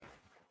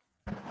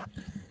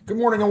Good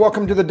morning and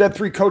welcome to the Dead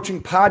 3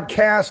 Coaching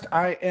Podcast.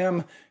 I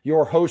am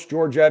your host,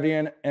 George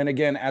Evian. And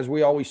again, as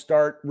we always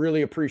start,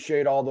 really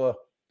appreciate all the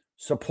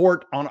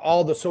support on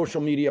all the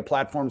social media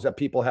platforms that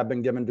people have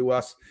been given to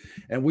us.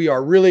 And we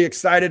are really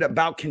excited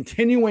about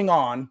continuing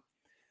on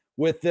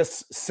with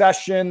this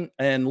session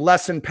and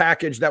lesson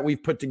package that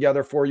we've put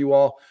together for you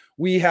all.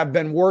 We have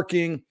been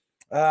working,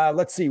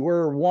 we're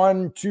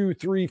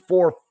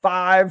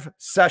 5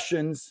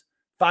 sessions,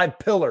 5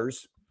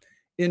 pillars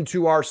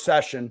into our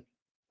session.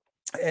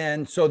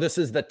 And so this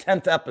is the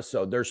 10th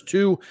episode. There's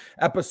 2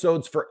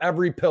 episodes for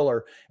every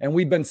pillar. And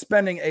we've been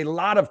spending a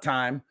lot of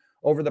time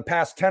over the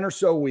past 10 or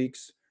so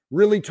weeks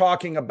really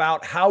talking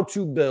about how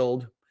to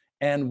build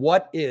and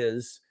what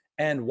is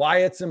and why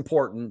it's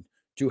important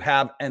to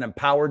have an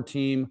empowered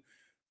team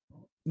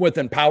with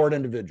empowered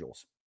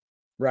individuals,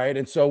 right?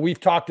 And so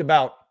we've talked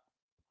about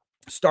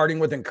starting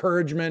with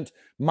encouragement,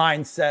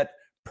 mindset,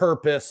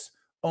 purpose,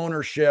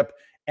 ownership.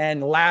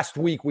 And last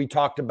week we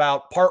talked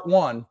about part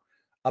 1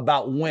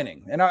 about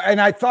winning. And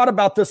I thought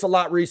about this a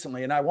lot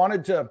recently, and I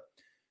wanted to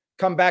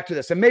come back to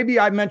this. And maybe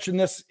I mentioned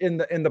this in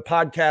the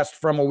podcast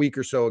from a week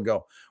or so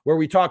ago, where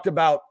we talked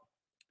about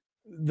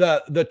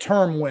the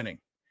term winning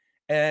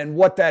and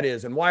what that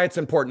is and why it's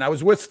important. I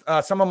was with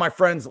some of my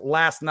friends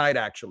last night,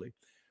 actually.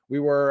 We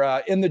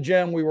were in the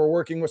gym. We were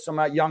working with some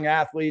young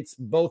athletes.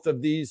 Both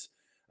of these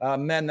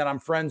men that I'm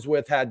friends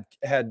with had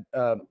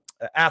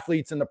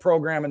athletes in the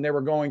program, and they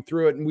were going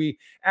through it. And we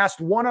asked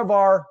one of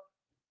our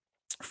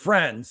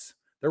friends,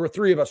 there were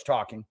 3 of us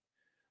talking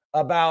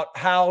about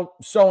how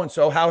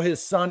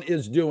his son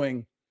is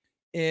doing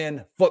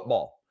in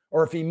football,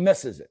 or if he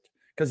misses it,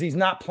 because he's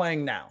not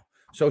playing now.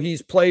 So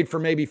he's played for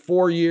maybe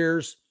 4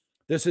 years.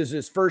 This is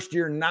his first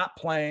year not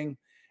playing,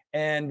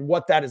 and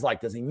what that is like.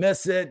 Does he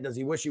miss it? Does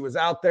he wish he was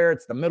out there?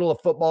 It's the middle of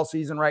football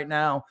season right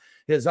now.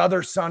 His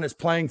other son is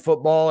playing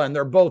football, and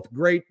they're both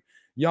great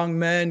young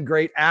men,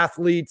 great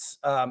athletes,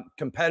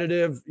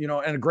 competitive,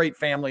 and a great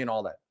family and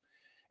all that.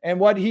 And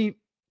what he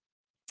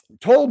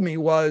told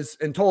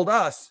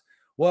us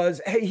was,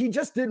 hey, he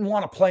just didn't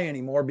want to play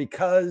anymore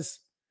because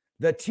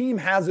the team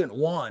hasn't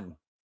won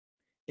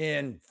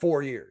in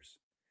 4 years.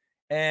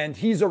 And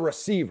he's a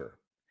receiver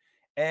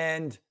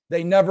and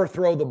they never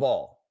throw the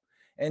ball.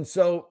 And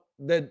so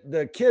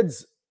the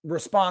kid's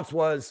response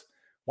was,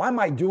 why am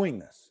I doing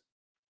this?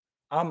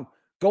 I'm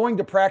going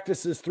to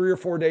practices 3 or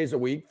 4 days a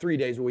week, 3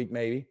 days a week,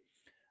 maybe.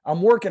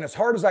 I'm working as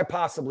hard as I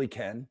possibly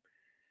can.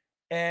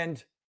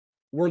 And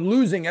we're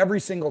losing every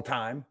single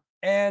time.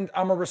 And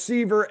I'm a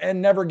receiver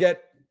and never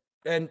get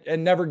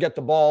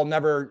the ball.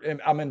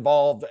 I'm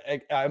involved.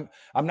 I'm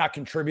not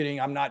contributing.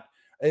 I'm not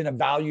in a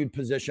valued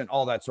position,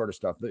 all that sort of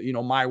stuff.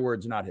 My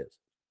words, not his.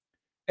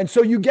 And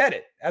so you get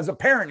it. As a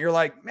parent, you're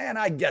like, man,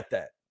 I get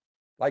that.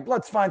 Like,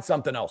 let's find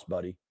something else,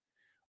 buddy.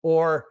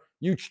 Or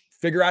you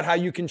figure out how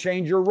you can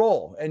change your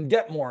role and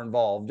get more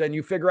involved, and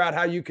you figure out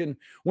how you can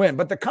win.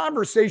 But the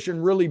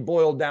conversation really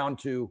boiled down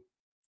to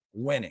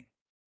winning.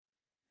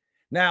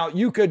 Now,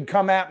 you could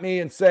come at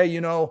me and say,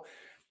 youth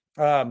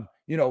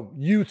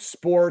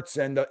sports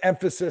and the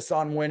emphasis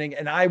on winning,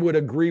 and I would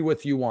agree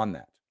with you on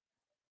that.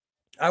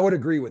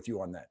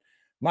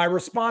 My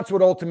response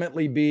would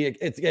ultimately be,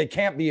 it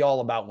can't be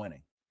all about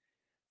winning,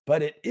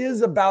 but it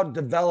is about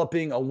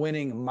developing a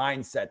winning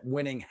mindset,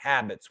 winning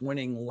habits,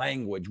 winning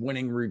language,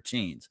 winning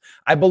routines.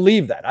 I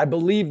believe that. I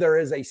believe there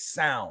is a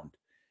sound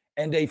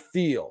and a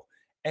feel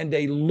and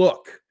a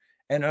look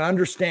and an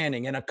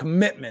understanding and a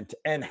commitment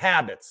and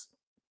habits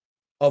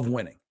of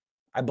winning.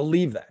 I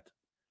believe that.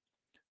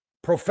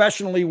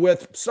 Professionally,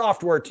 with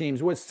software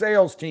teams, with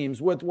sales teams,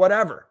 with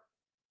whatever,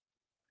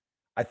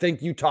 I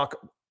think you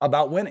talk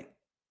about winning.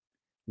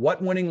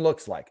 What winning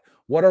looks like.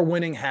 What are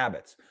winning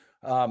habits,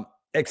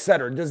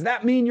 etc. Does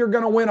that mean you're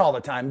going to win all the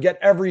time? Get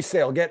every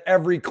sale, get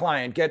every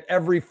client, get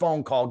every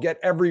phone call, get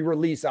every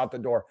release out the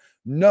door?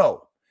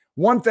 No.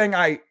 One thing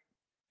I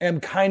am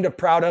kind of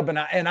proud of,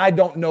 and I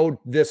don't know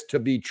this to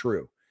be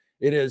true.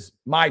 It is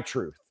my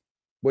truth,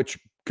 which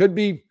could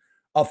be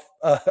a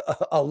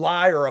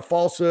lie or a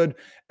falsehood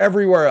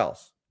everywhere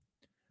else.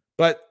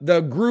 But the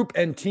group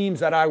and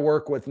teams that I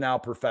work with now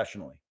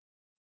professionally,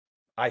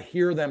 I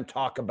hear them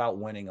talk about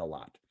winning a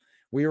lot.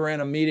 We were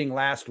in a meeting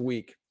last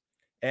week,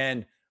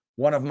 and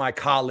one of my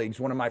colleagues,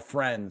 one of my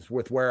friends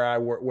with where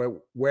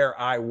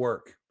I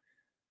work,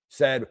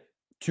 said,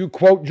 to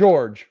quote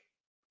George,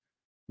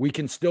 we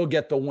can still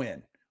get the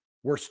win.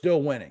 We're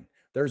still winning.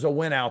 There's a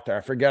win out there.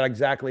 I forget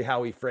exactly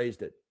how he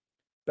phrased it.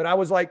 But I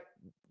was like,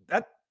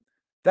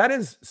 that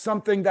is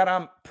something that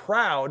I'm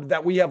proud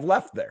that we have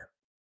left there.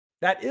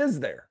 That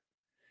is there.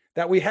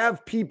 That we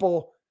have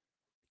people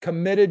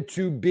committed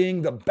to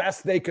being the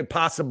best they could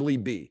possibly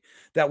be.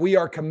 That we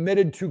are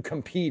committed to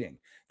competing.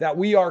 That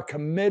we are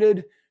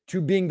committed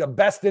to being the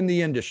best in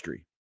the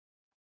industry.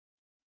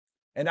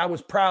 And I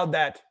was proud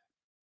that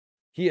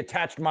he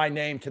attached my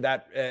name to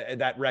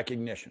that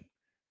recognition.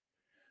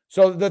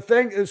 So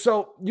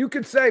you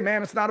could say,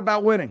 man, it's not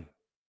about winning.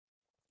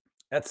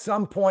 At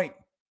some point,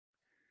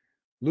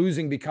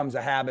 losing becomes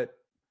a habit.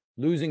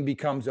 Losing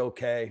becomes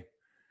okay.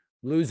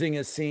 losing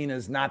is seen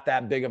as not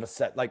that big of a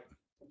set. Like,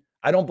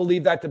 I don't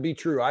believe that to be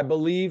true. I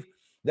believe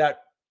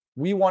that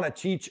we want to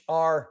teach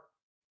our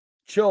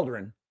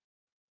children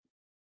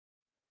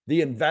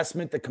the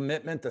investment, the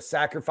commitment, the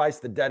sacrifice,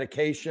 the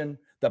dedication,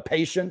 the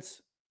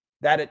patience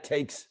that it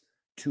takes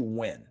to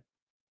win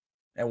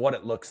and what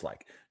it looks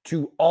like.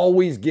 To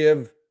always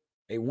give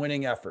a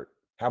winning effort,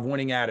 have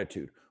winning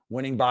attitude,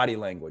 winning body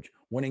language,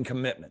 winning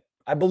commitment.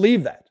 I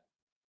believe that.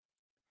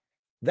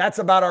 That's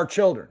about our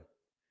children.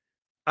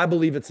 I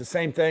believe it's the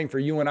same thing for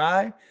you and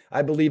I.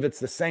 I believe it's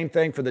the same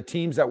thing for the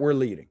teams that we're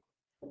leading.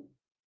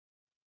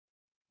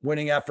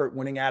 Winning effort,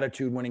 winning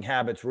attitude, winning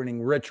habits,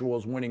 winning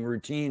rituals, winning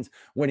routines,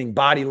 winning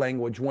body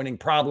language, winning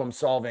problem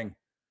solving,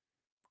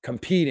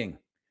 competing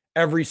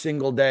every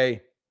single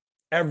day,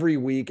 every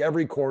week,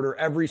 every quarter,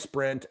 every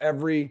sprint,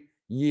 every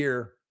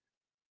year,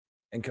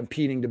 and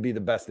competing to be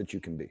the best that you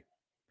can be.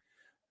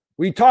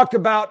 We talked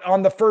about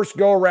on the first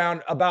go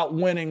around about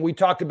winning. We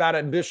talked about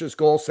ambitious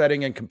goal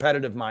setting and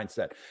competitive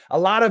mindset. A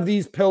lot of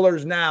these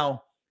pillars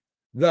now,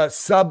 the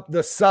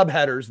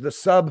subheaders, the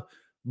sub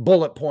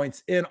bullet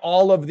points in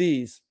all of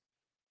these,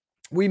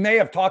 we may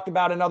have talked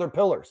about in other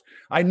pillars.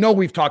 I know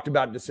we've talked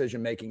about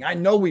decision making. I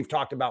know we've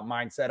talked about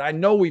mindset. I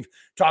know we've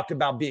talked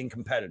about being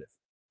competitive.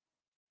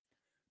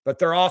 But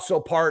they're also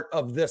part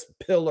of this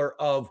pillar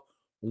of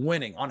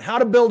winning, on how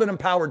to build an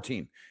empowered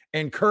team.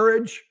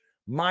 Encourage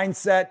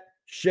mindset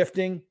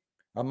shifting,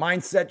 a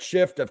mindset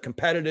shift of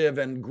competitive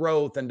and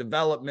growth and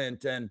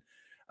development and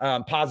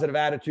positive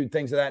attitude,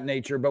 things of that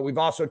nature. But we've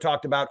also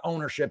talked about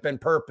ownership and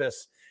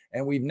purpose.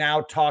 And we've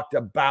now talked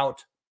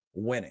about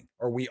winning,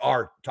 or we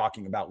are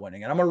talking about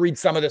winning. And I'm going to read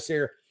some of this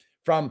here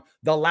from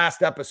the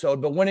last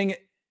episode. But winning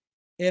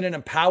in an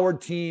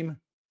empowered team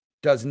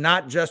does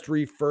not just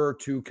refer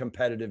to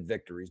competitive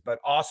victories, but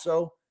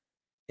also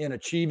in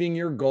achieving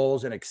your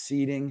goals and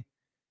exceeding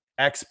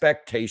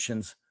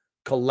expectations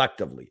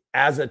collectively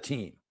as a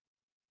team.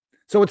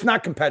 So it's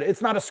not competitive.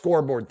 It's not a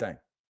scoreboard thing.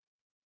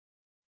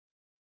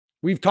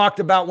 We've talked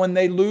about when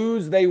they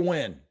lose, they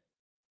win.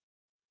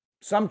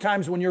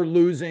 Sometimes when you're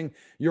losing,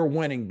 you're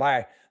winning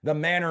by the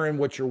manner in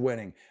which you're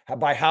winning,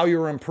 by how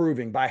you're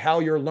improving, by how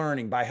you're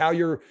learning, by how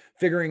you're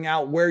figuring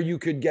out where you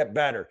could get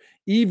better.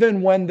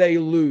 Even when they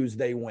lose,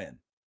 they win.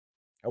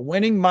 A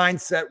winning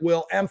mindset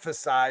will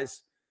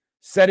emphasize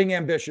setting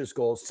ambitious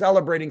goals,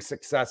 celebrating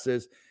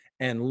successes,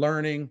 and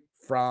learning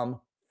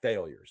from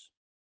failures.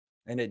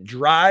 And it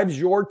drives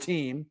your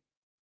team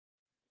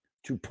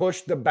to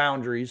push the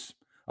boundaries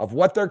of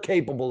what they're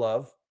capable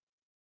of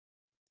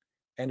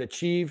and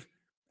achieve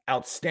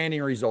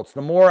outstanding results.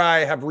 The more I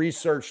have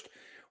researched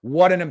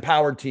what an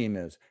empowered team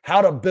is,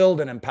 how to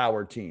build an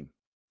empowered team,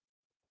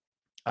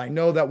 I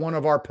know that one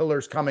of our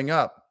pillars coming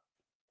up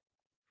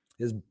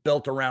is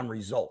built around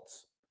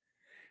results.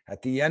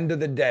 At the end of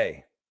the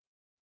day,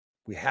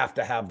 we have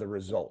to have the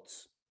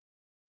results.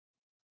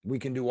 We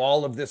can do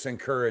all of this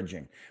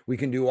encouraging. We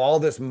can do all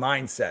this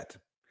mindset.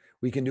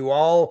 We can do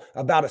all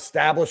about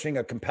establishing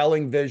a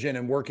compelling vision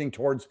and working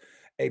towards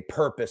a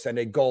purpose and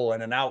a goal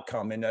and an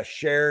outcome and a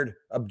shared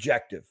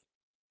objective.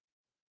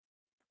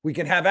 We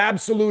can have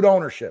absolute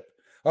ownership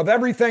of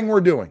everything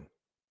we're doing.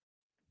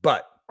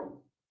 But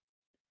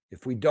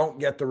if we don't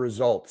get the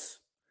results,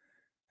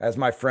 as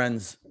my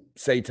friends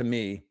say to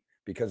me,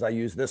 because I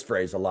use this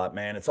phrase a lot,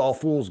 man, it's all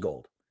fool's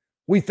gold.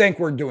 We think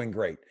we're doing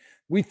great.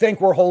 We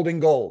think we're holding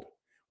gold.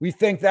 We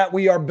think that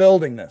we are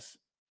building this.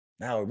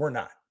 No, we're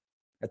not.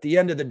 At the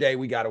end of the day,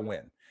 we got to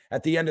win.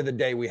 At the end of the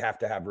day, we have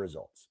to have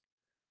results.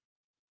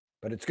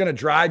 But it's going to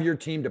drive your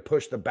team to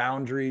push the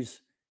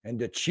boundaries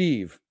and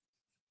achieve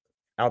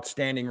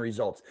outstanding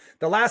results.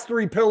 The last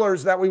three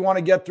pillars that we want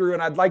to get through,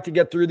 and I'd like to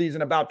get through these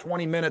in about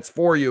 20 minutes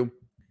for you.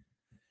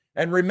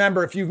 And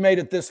remember, if you've made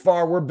it this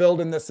far, we're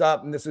building this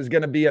up, and this is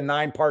going to be a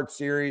 9-part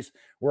series.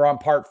 We're on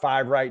part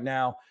 5 right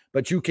now,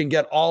 but you can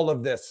get all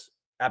of this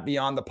at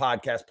Beyond the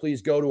Podcast.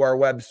 Please go to our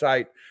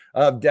website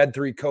of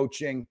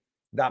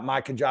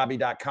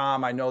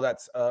dead3coaching.mykajabi.com. I know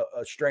that's a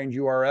strange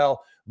URL,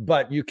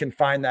 but you can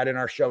find that in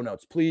our show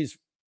notes. Please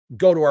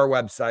go to our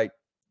website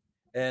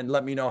and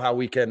let me know how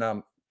we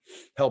can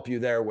help you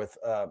there with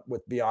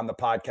Beyond the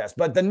Podcast.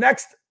 But the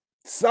next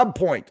sub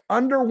point,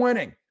 under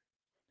winning,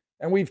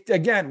 and we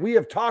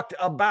have talked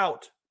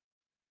about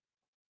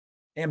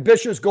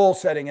ambitious goal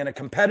setting and a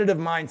competitive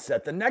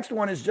mindset. The next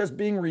one is just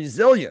being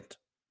resilient,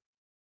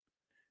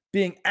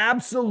 being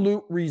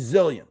absolute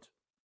resilient.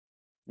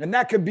 And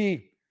that could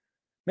be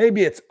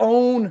maybe its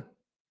own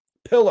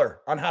pillar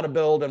on how to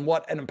build and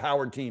what an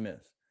empowered team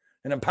is.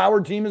 An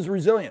empowered team is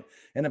resilient.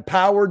 An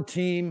empowered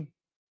team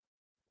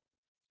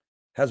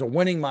has a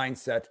winning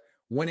mindset,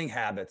 winning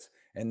habits,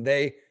 and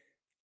they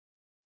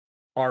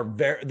are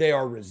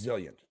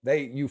resilient.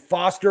 You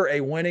foster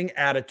a winning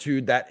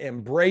attitude that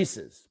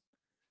embraces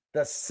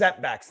the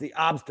setbacks, the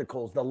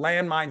obstacles, the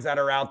landmines that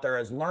are out there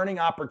as learning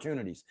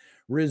opportunities.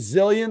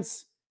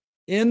 Resilience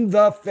in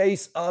the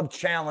face of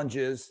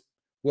challenges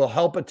will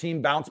help a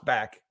team bounce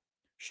back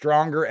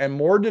stronger and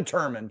more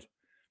determined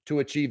to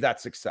achieve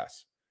that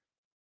success.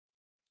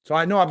 So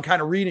I know I'm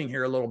kind of reading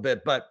here a little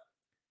bit, but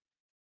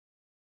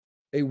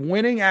a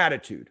winning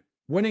attitude,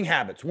 winning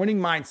habits, winning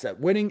mindset,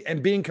 winning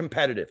and being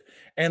competitive,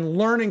 and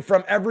learning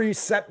from every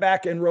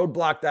setback and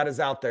roadblock that is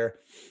out there,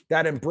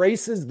 that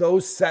embraces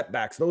those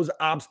setbacks, those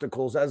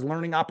obstacles as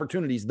learning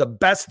opportunities, the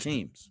best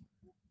teams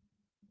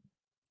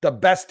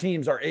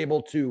are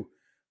able to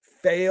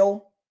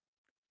fail,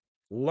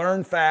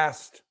 learn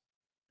fast,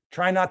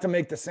 try not to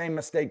make the same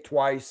mistake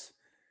twice.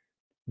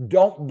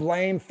 Don't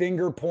blame,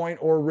 finger point,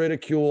 or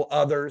ridicule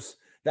others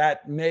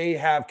that may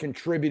have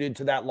contributed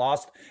to that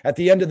loss. At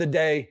the end of the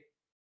day,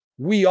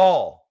 we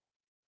all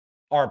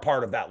are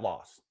part of that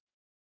loss.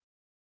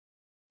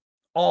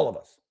 All of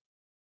us.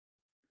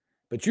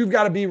 But you've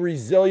got to be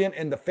resilient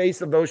in the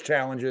face of those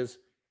challenges.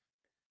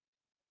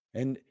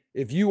 And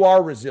if you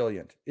are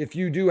resilient, if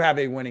you do have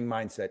a winning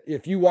mindset,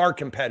 if you are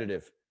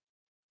competitive,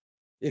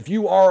 if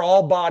you are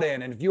all bought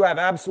in, and if you have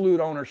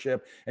absolute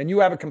ownership and you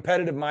have a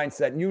competitive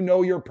mindset and you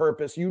know your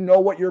purpose, you know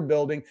what you're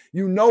building,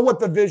 you know what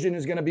the vision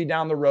is going to be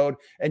down the road,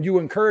 and you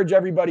encourage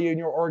everybody in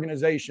your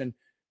organization,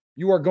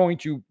 you are going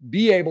to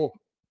be able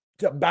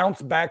to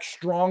bounce back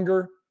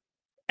stronger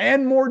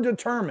and more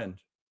determined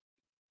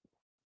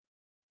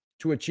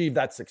to achieve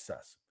that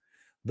success.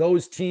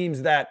 Those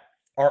teams that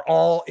are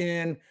all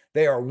in,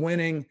 they are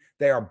winning,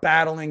 they are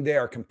battling, they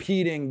are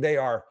competing, they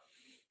are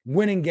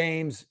winning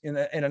games in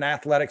an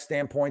athletic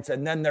standpoint,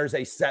 and then there's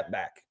a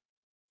setback.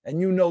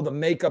 And you know the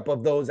makeup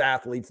of those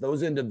athletes,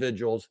 those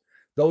individuals,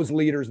 those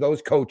leaders,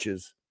 those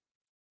coaches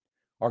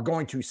are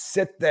going to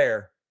sit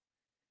there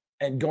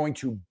and going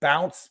to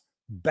bounce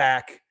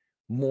back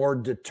more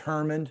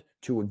determined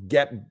to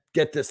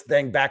get this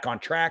thing back on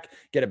track,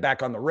 get it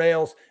back on the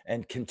rails,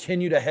 and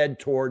continue to head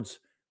towards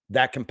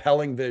that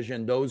compelling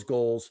vision, those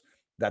goals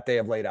that they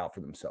have laid out for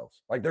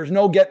themselves. Like, there's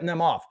no getting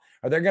them off.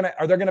 Are there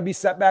gonna be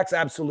setbacks?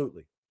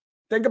 Absolutely.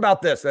 Think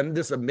about this, and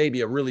this is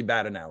maybe a really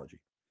bad analogy.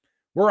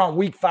 We're on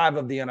week 5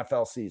 of the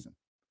NFL season.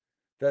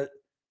 The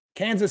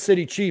Kansas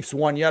City Chiefs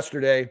won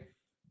yesterday.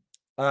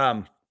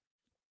 I'm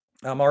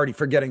already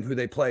forgetting who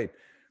they played,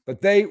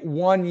 but they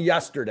won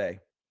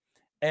yesterday,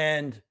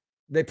 and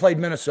they played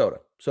Minnesota.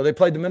 So they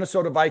played the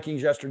Minnesota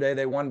Vikings yesterday.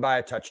 They won by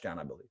a touchdown,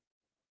 I believe.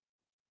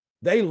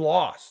 They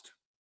lost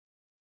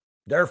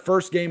their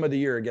first game of the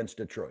year against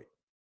Detroit.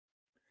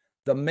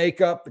 The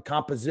makeup, the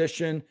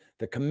composition,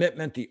 the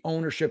commitment, the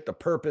ownership, the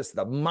purpose,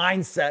 the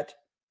mindset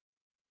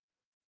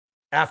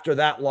after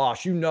that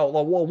loss,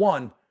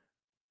 one,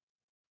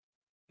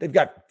 they've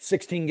got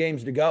 16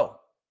 games to go.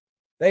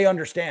 They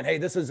understand, hey,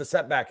 this is a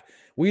setback.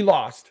 We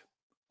lost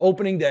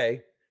opening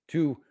day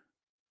to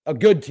a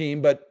good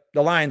team, but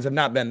the Lions have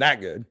not been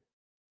that good.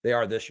 They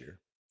are this year.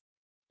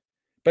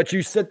 But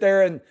you sit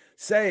there and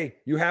say,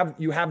 you have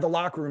the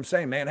locker room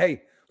saying, man,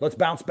 hey, let's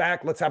bounce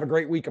back. Let's have a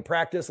great week of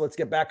practice. Let's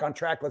get back on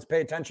track. Let's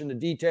pay attention to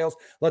details.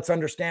 Let's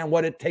understand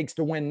what it takes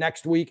to win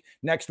next week.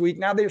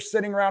 Now they're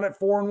sitting around at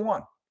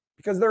 4-1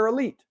 because they're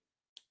elite,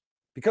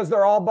 because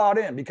they're all bought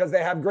in, because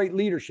they have great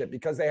leadership,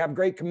 because they have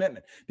great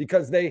commitment,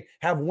 because they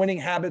have winning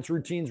habits,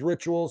 routines,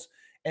 rituals,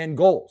 and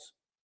goals.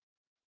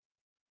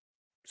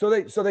 So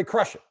they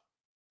crush it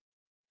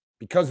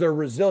because they're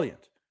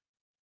resilient,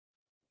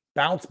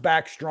 bounce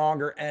back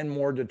stronger, and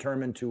more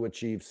determined to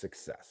achieve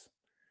success.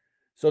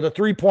 So the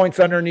 3 points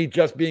underneath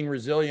just being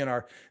resilient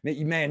are,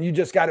 man, you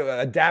just got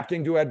to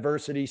adapting to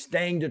adversity,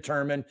 staying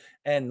determined,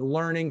 and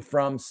learning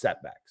from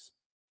setbacks.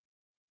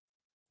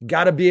 You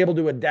got to be able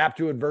to adapt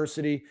to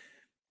adversity.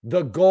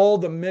 The goal,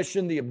 the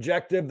mission, the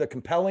objective, the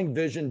compelling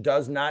vision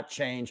does not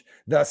change.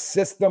 The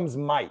systems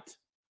might.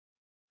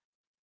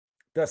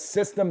 The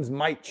systems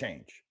might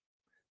change.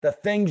 The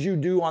things you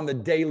do on the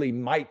daily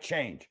might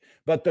change.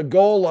 But the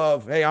goal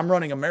of, hey, I'm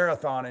running a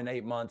marathon in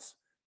 8 months,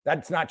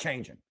 that's not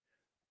changing.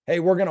 Hey,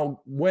 we're going to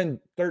win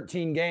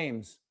 13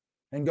 games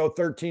and go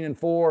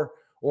 13-4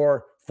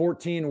 or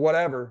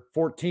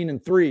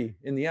 14-3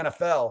 in the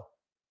NFL.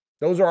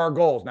 Those are our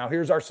goals. Now,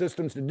 here's our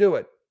systems to do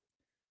it.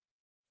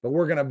 But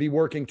we're going to be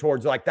working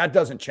towards, like, that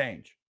doesn't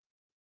change.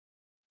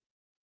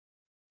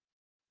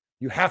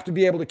 You have to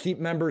be able to keep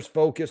members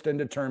focused and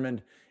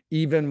determined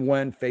even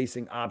when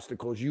facing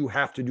obstacles. You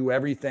have to do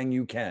everything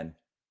you can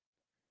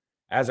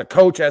as a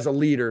coach, as a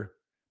leader,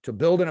 to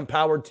build an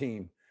empowered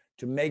team,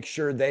 to make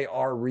sure they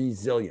are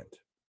resilient.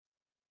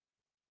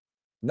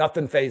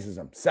 Nothing phases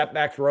them.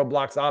 Setbacks,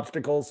 roadblocks,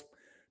 obstacles,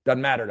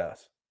 doesn't matter to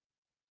us.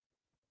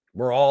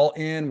 We're all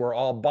in. We're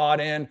all bought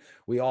in.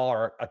 We all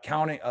are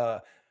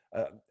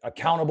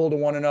accountable to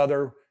one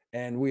another,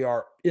 and we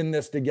are in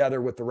this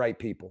together with the right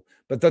people.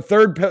 But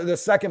the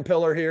second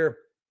pillar here,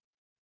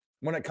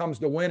 when it comes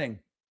to winning,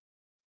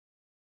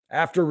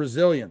 after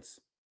resilience,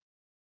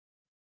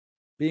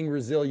 being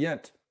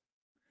resilient,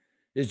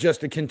 is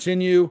just to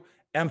continue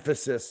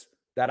emphasis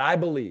that I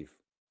believe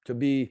to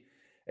be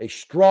a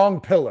strong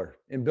pillar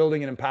in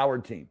building an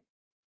empowered team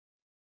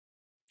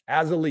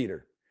as a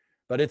leader,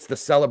 but it's the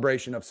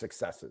celebration of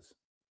successes.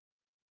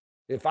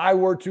 If I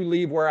were to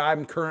leave where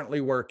I'm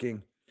currently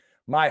working,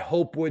 my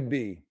hope would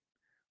be,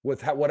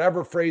 with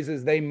whatever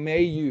phrases they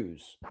may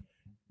use,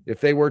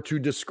 if they were to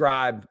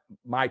describe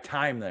my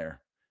time there,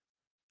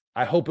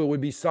 I hope it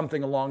would be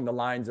something along the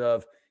lines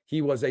of,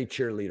 he was a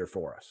cheerleader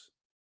for us.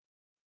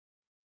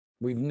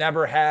 We've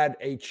never had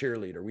a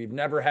cheerleader. We've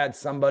never had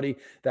somebody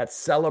that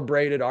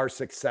celebrated our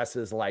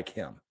successes like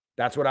him.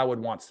 That's what I would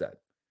want said.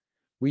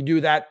 We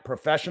do that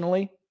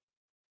professionally,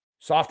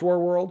 software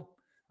world.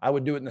 I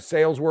would do it in the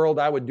sales world.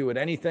 I would do it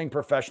anything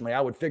professionally.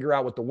 I would figure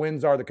out what the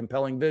wins are, the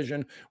compelling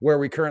vision, where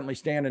we currently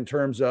stand in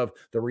terms of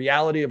the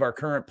reality of our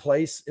current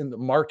place in the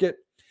market.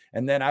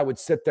 And then I would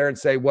sit there and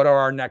say, what are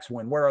our next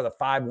win? Where are the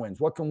 5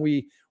 wins? What can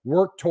we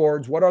work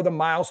towards? What are the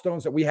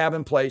milestones that we have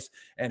in place?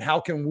 And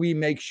how can we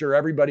make sure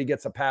everybody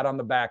gets a pat on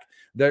the back?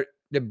 That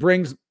it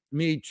brings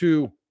me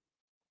to,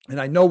 and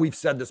I know we've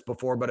said this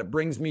before, but it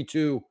brings me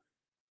to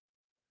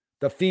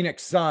the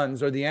Phoenix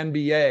Suns, or the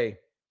NBA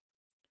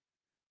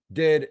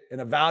did an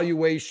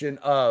evaluation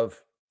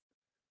of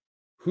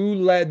who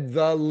led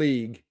the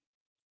league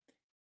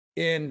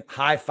in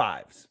high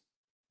fives.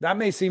 That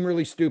may seem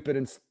really stupid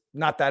and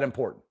not that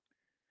important.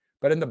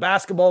 But in the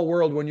basketball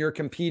world, when you're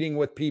competing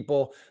with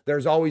people,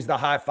 there's always the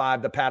high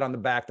five, the pat on the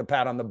back, the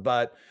pat on the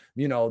butt,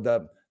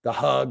 the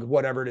hug,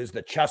 whatever it is,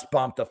 the chest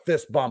bump, the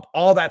fist bump,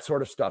 all that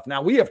sort of stuff.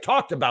 Now, we have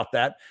talked about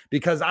that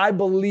because I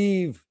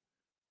believe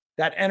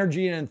that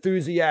energy and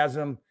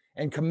enthusiasm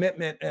and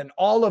commitment and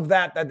all of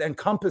that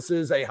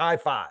encompasses a high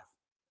five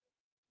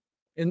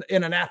in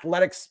an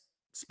athletics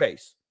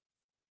space.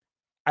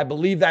 I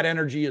believe that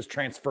energy is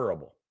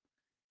transferable.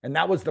 And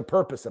that was the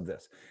purpose of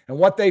this. And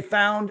what they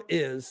found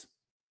is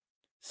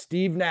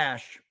Steve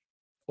Nash,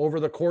 over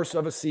the course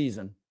of a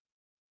season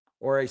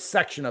or a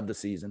section of the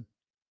season,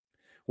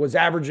 was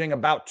averaging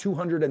about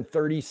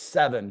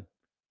 237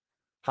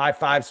 high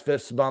fives,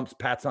 fist bumps,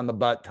 pats on the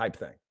butt type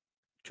thing.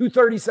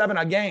 237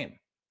 a game.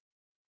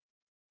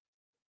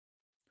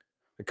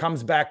 It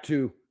comes back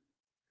to,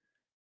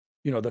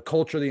 the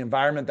culture, the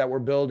environment that we're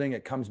building.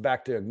 It comes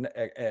back to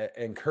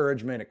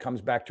encouragement. It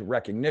comes back to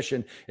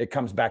recognition. It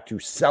comes back to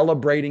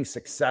celebrating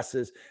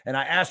successes. And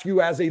I ask you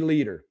as a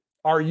leader,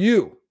 are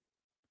you,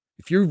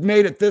 if you've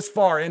made it this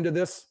far into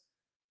this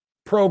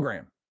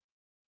program,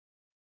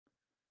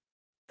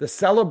 the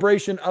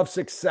celebration of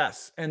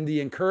success and the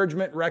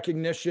encouragement,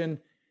 recognition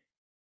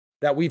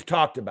that we've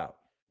talked about,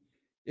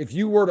 if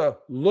you were to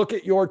look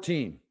at your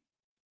team,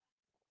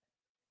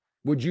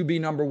 would you be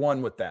number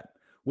one with that?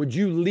 Would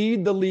you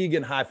lead the league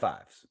in high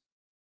fives?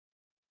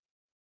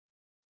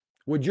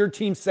 Would your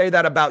team say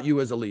that about you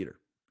as a leader?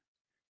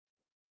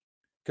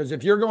 Because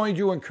if you're going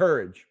to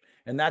encourage,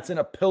 and that's in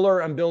a pillar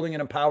and building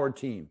an empowered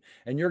team,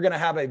 and you're going to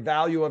have a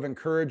value of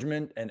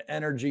encouragement and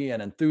energy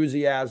and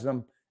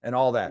enthusiasm and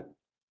all that,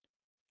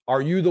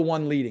 are you the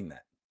one leading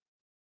that?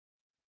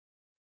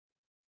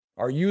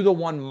 Are you the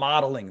one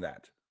modeling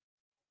that?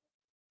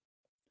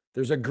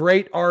 There's a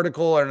great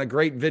article and a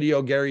great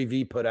video Gary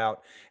Vee put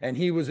out, and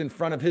he was in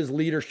front of his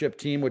leadership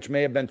team, which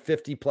may have been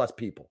 50 plus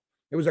people.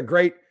 It was a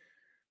great,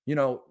 it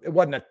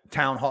wasn't a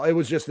town hall. It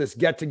was just this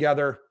get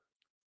together,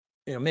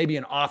 maybe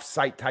an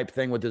off-site type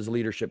thing with his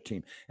leadership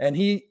team. And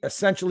he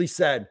essentially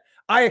said,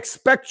 I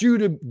expect you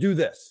to do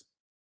this.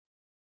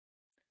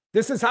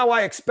 This is how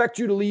I expect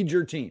you to lead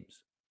your teams.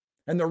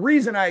 And the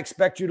reason I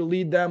expect you to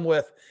lead them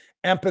with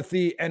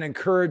empathy and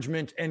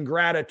encouragement and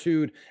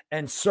gratitude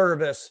and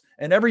service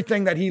and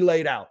everything that he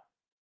laid out.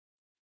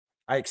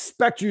 I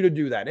expect you to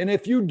do that. And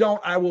if you don't,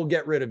 I will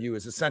get rid of you,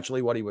 is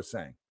essentially what he was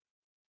saying.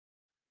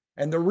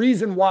 And the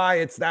reason why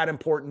it's that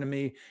important to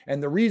me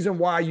and the reason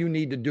why you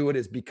need to do it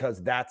is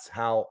because that's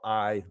how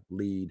I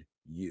lead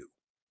you.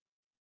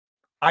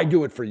 I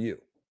do it for you.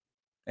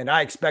 And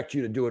I expect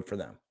you to do it for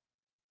them.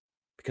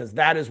 Because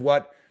that is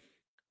what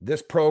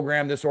this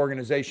program, this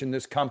organization,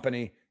 this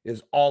company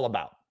is all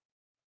about.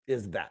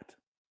 Is that.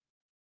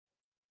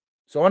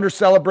 So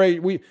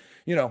you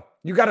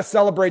got to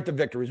celebrate the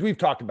victories. We've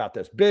talked about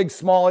this. Big,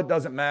 small, it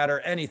doesn't matter.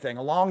 Anything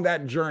along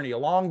that journey,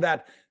 along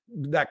that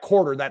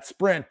quarter, that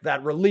sprint,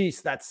 that release,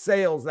 that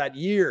sales, that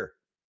year.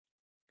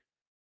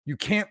 You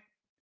can't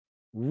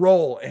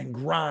roll and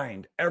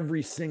grind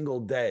every single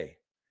day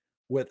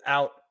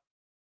without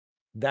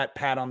that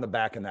pat on the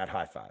back and that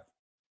high five.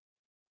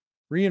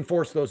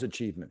 Reinforce those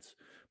achievements.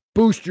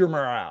 Boost your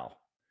morale.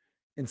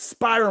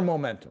 Inspire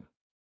momentum.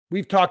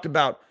 We've talked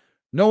about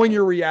knowing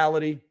your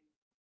reality,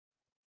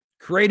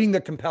 creating the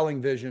compelling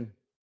vision,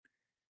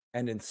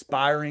 and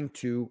inspiring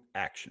to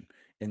action.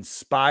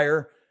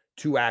 Inspire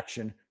to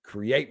action,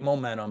 create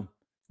momentum,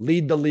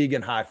 lead the league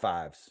in high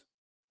fives,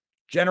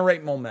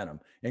 generate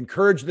momentum,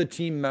 encourage the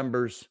team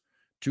members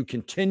to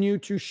continue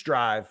to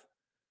strive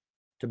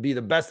to be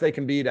the best they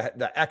can be, to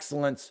the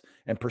excellence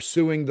and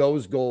pursuing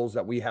those goals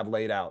that we have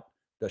laid out,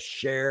 the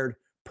shared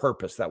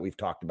purpose that we've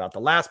talked about.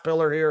 The last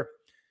pillar here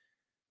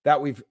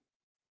that we've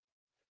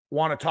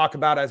want to talk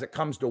about as it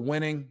comes to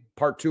winning,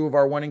 part 2 of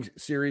our winning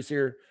series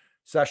here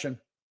session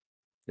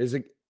is,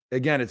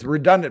 again, it's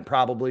redundant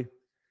probably,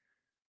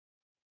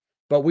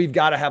 but we've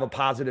got to have a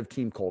positive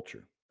team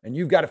culture, and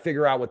you've got to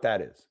figure out what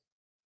that is.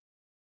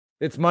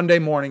 It's Monday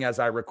morning as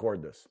I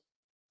record this.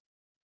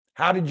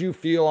 How did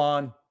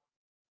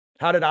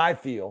I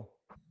feel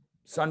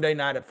Sunday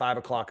night at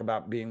 5:00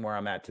 about being where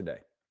I'm at today?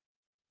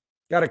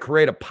 Got to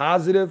create a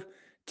positive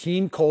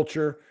team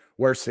culture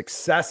where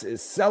success is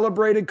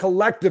celebrated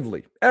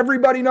collectively.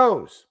 Everybody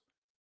knows.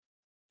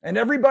 And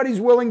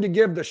everybody's willing to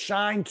give the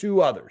shine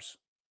to others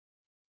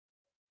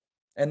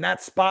and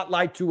that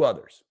spotlight to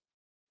others.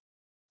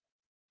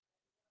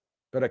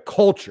 But a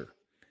culture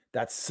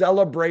that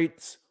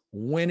celebrates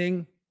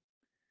winning,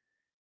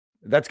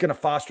 that's going to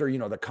foster,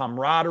 the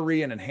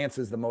camaraderie and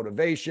enhances the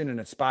motivation and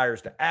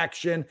inspires to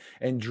action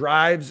and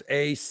drives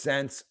a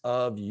sense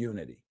of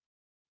unity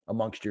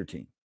amongst your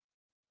team.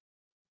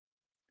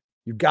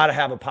 You've got to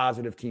have a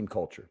positive team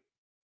culture.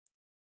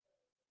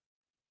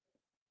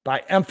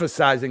 By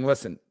emphasizing,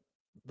 listen,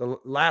 the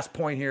last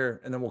point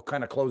here, and then we'll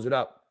kind of close it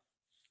up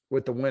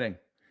with the winning.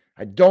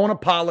 I don't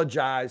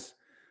apologize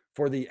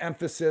for the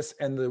emphasis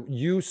and the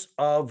use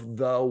of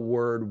the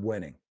word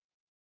winning.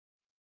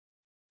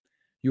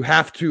 You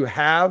have to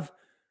have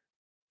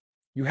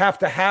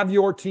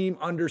your team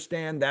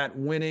understand that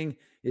winning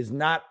is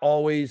not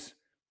always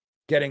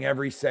getting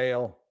every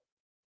sale,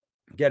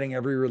 getting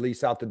every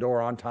release out the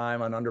door on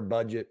time and under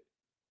budget,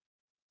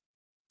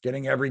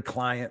 getting every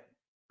client,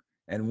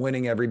 and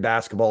winning every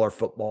basketball or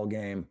football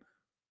game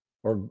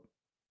or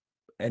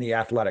any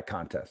athletic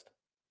contest.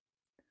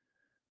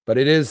 But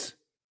it is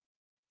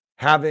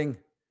having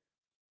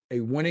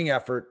a winning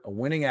effort, a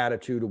winning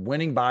attitude, a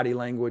winning body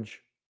language,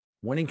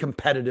 winning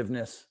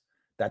competitiveness,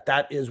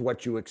 that is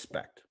what you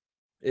expect.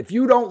 If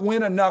you don't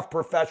win enough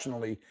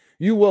professionally,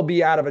 you will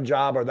be out of a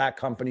job or that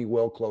company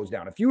will close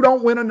down. If you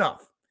don't win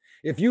enough,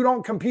 if you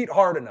don't compete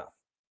hard enough,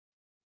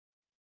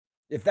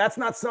 if that's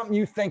not something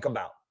you think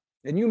about,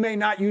 and you may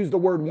not use the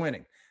word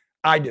winning,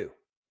 I do.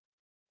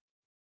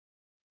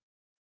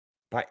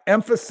 By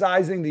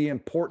emphasizing the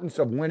importance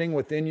of winning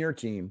within your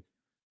team,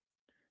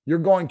 you're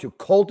going to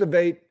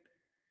cultivate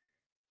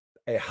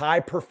a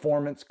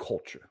high-performance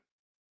culture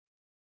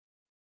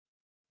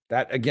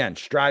that, again,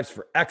 strives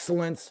for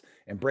excellence,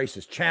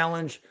 embraces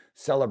challenge,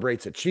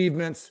 celebrates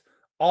achievements,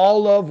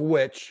 all of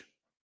which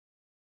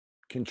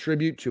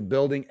contribute to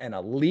building an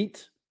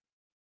elite,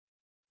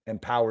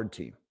 empowered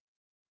team.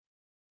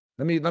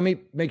 Let me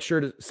make sure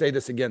to say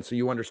this again so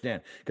you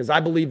understand, because I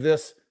believe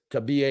this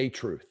to be a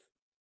truth.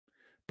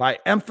 By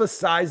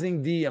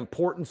emphasizing the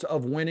importance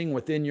of winning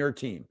within your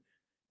team,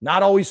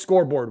 not always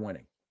scoreboard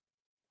winning,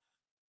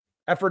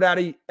 effort,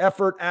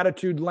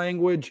 attitude,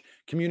 language,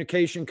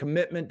 communication,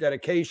 commitment,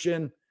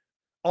 dedication,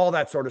 all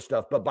that sort of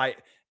stuff. But by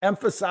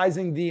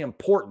emphasizing the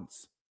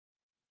importance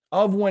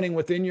of winning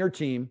within your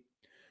team,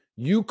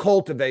 you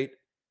cultivate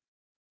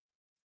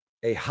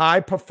a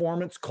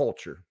high-performance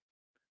culture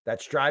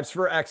that strives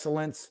for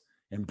excellence,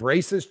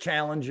 embraces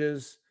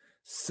challenges,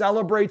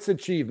 celebrates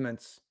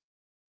achievements,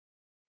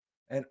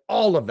 and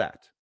all of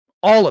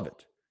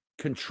it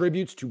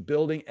contributes to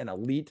building an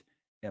elite,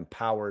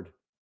 empowered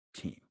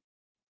team.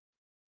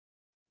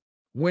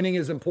 Winning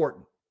is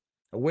important.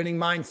 A winning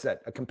mindset,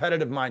 a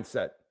competitive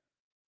mindset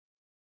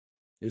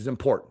is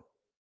important.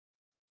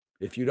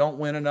 If you don't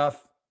win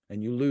enough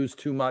and you lose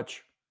too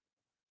much,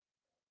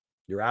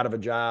 you're out of a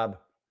job,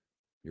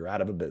 you're out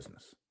of a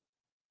business.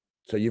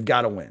 So you've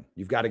got to win.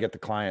 You've got to get the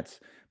clients.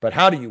 But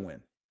how do you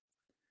win?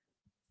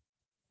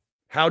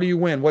 How do you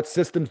win? What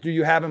systems do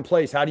you have in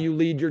place? How do you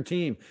lead your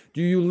team?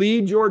 Do you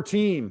lead your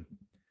team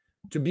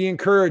to be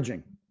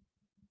encouraging?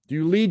 Do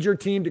you lead your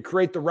team to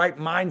create the right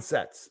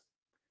mindsets?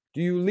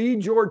 Do you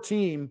lead your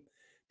team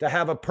to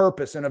have a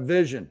purpose and a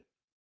vision,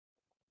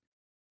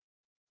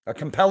 a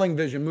compelling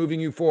vision moving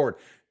you forward?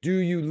 Do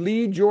you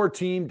lead your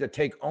team to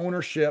take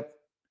ownership?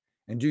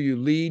 And do you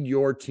lead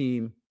your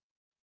team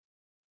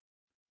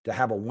to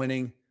have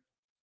winning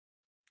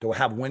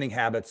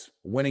habits,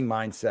 winning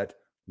mindset,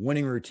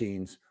 winning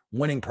routines,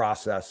 winning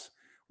process,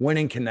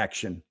 winning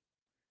connection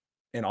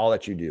in all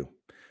that you do?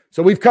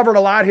 So we've covered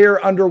a lot here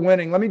under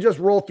winning. Let me just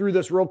roll through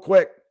this real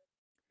quick.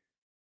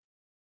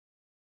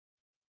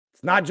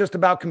 It's not just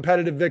about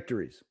competitive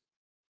victories,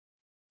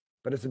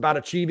 but it's about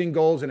achieving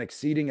goals and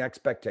exceeding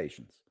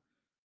expectations.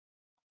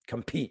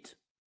 Compete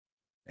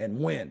and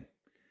win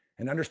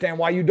and understand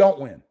why you don't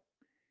win.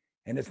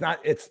 And it's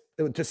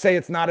to say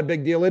it's not a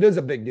big deal. It is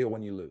a big deal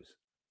when you lose.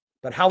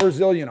 But how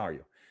resilient are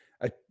you?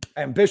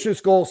 Ambitious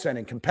goal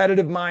setting,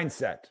 competitive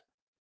mindset,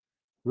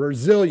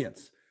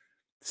 resilience,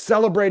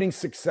 celebrating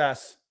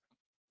success,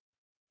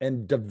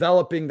 and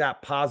developing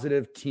that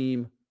positive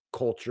team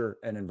culture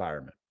and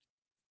environment.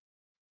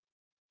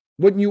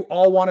 Wouldn't you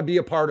all want to be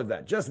a part of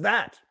that? Just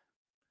that.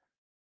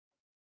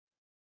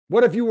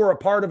 What if you were a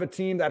part of a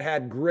team that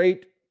had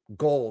great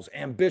goals,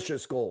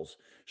 ambitious goals,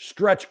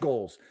 stretch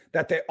goals,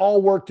 that they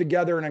all worked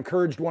together and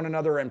encouraged one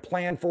another and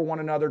planned for one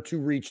another to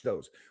reach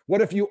those? What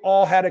if you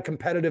all had a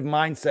competitive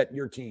mindset in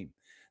your team,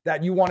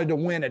 that you wanted to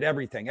win at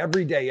everything,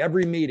 every day,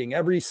 every meeting,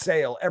 every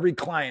sale, every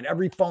client,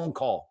 every phone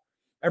call,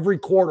 every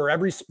quarter,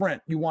 every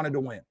sprint, you wanted to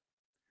win?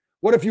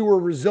 What if you were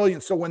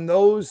resilient, so when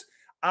those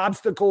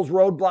obstacles,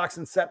 roadblocks,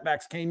 and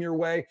setbacks came your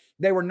way,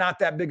 they were not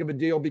that big of a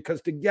deal,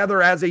 because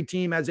together as a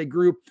team, as a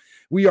group,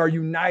 we are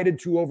united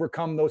to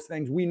overcome those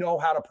things. We know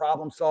how to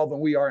problem solve, and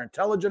we are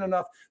intelligent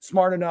enough,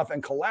 smart enough,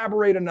 and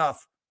collaborate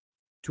enough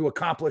to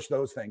accomplish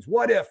those things.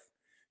 What if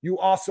You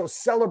also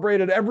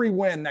celebrated every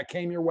win that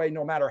came your way,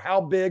 no matter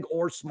how big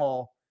or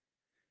small.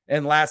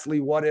 And lastly,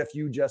 what if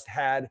you just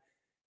had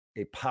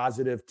a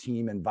positive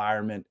team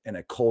environment and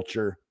a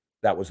culture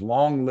that was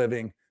long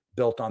living,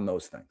 built on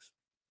those things?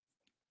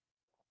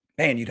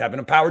 And you'd have an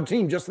empowered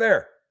team just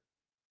there,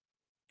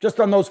 just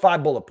on those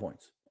 5 bullet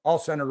points, all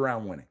centered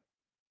around winning.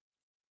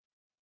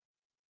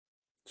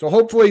 So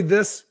hopefully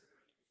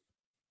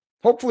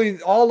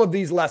all of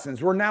these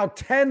lessons, we're now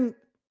 10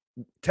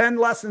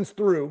 lessons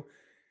through,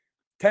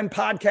 10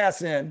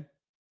 podcasts in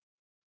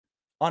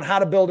on how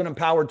to build an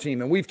empowered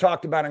team. And we've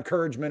talked about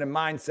encouragement and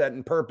mindset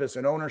and purpose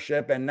and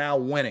ownership and now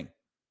winning.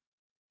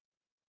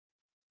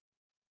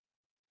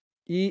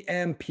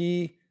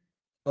 EMPOW.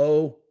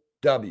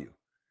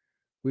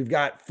 We've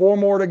got 4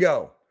 more to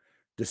go.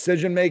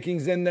 Decision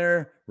making's in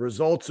there.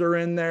 Results are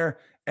in there.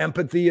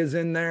 Empathy is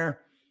in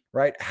there,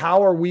 right?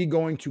 How are we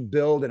going to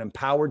build an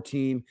empowered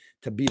team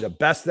to be the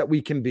best that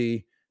we can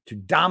be, to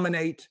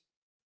dominate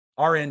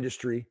our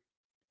industry,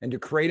 and to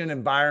create an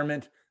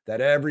environment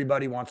that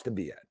everybody wants to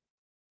be at?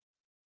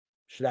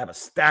 Should have a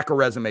stack of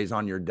resumes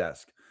on your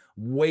desk,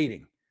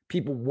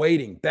 people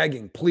waiting,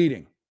 begging,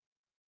 pleading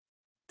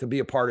to be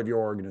a part of your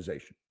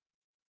organization.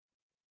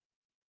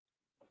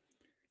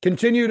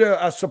 Continue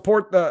to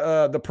support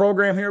the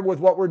program here with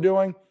what we're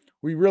doing.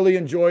 We really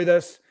enjoy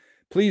this.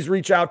 Please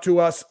reach out to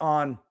us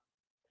on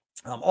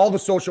all the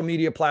social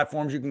media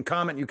platforms. You can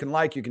comment, you can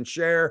like, you can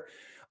share,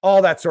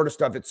 all that sort of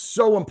stuff. It's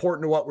so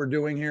important to what we're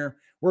doing here.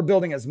 We're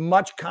building as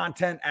much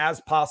content as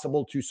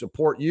possible to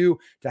support you,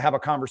 to have a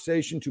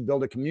conversation, to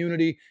build a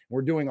community.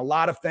 We're doing a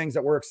lot of things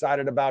that we're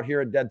excited about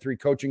here at Dead 3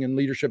 Coaching and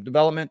Leadership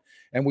Development,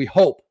 and we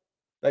hope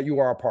that you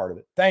are a part of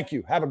it. Thank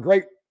you. Have a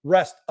great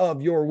rest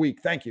of your week.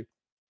 Thank you.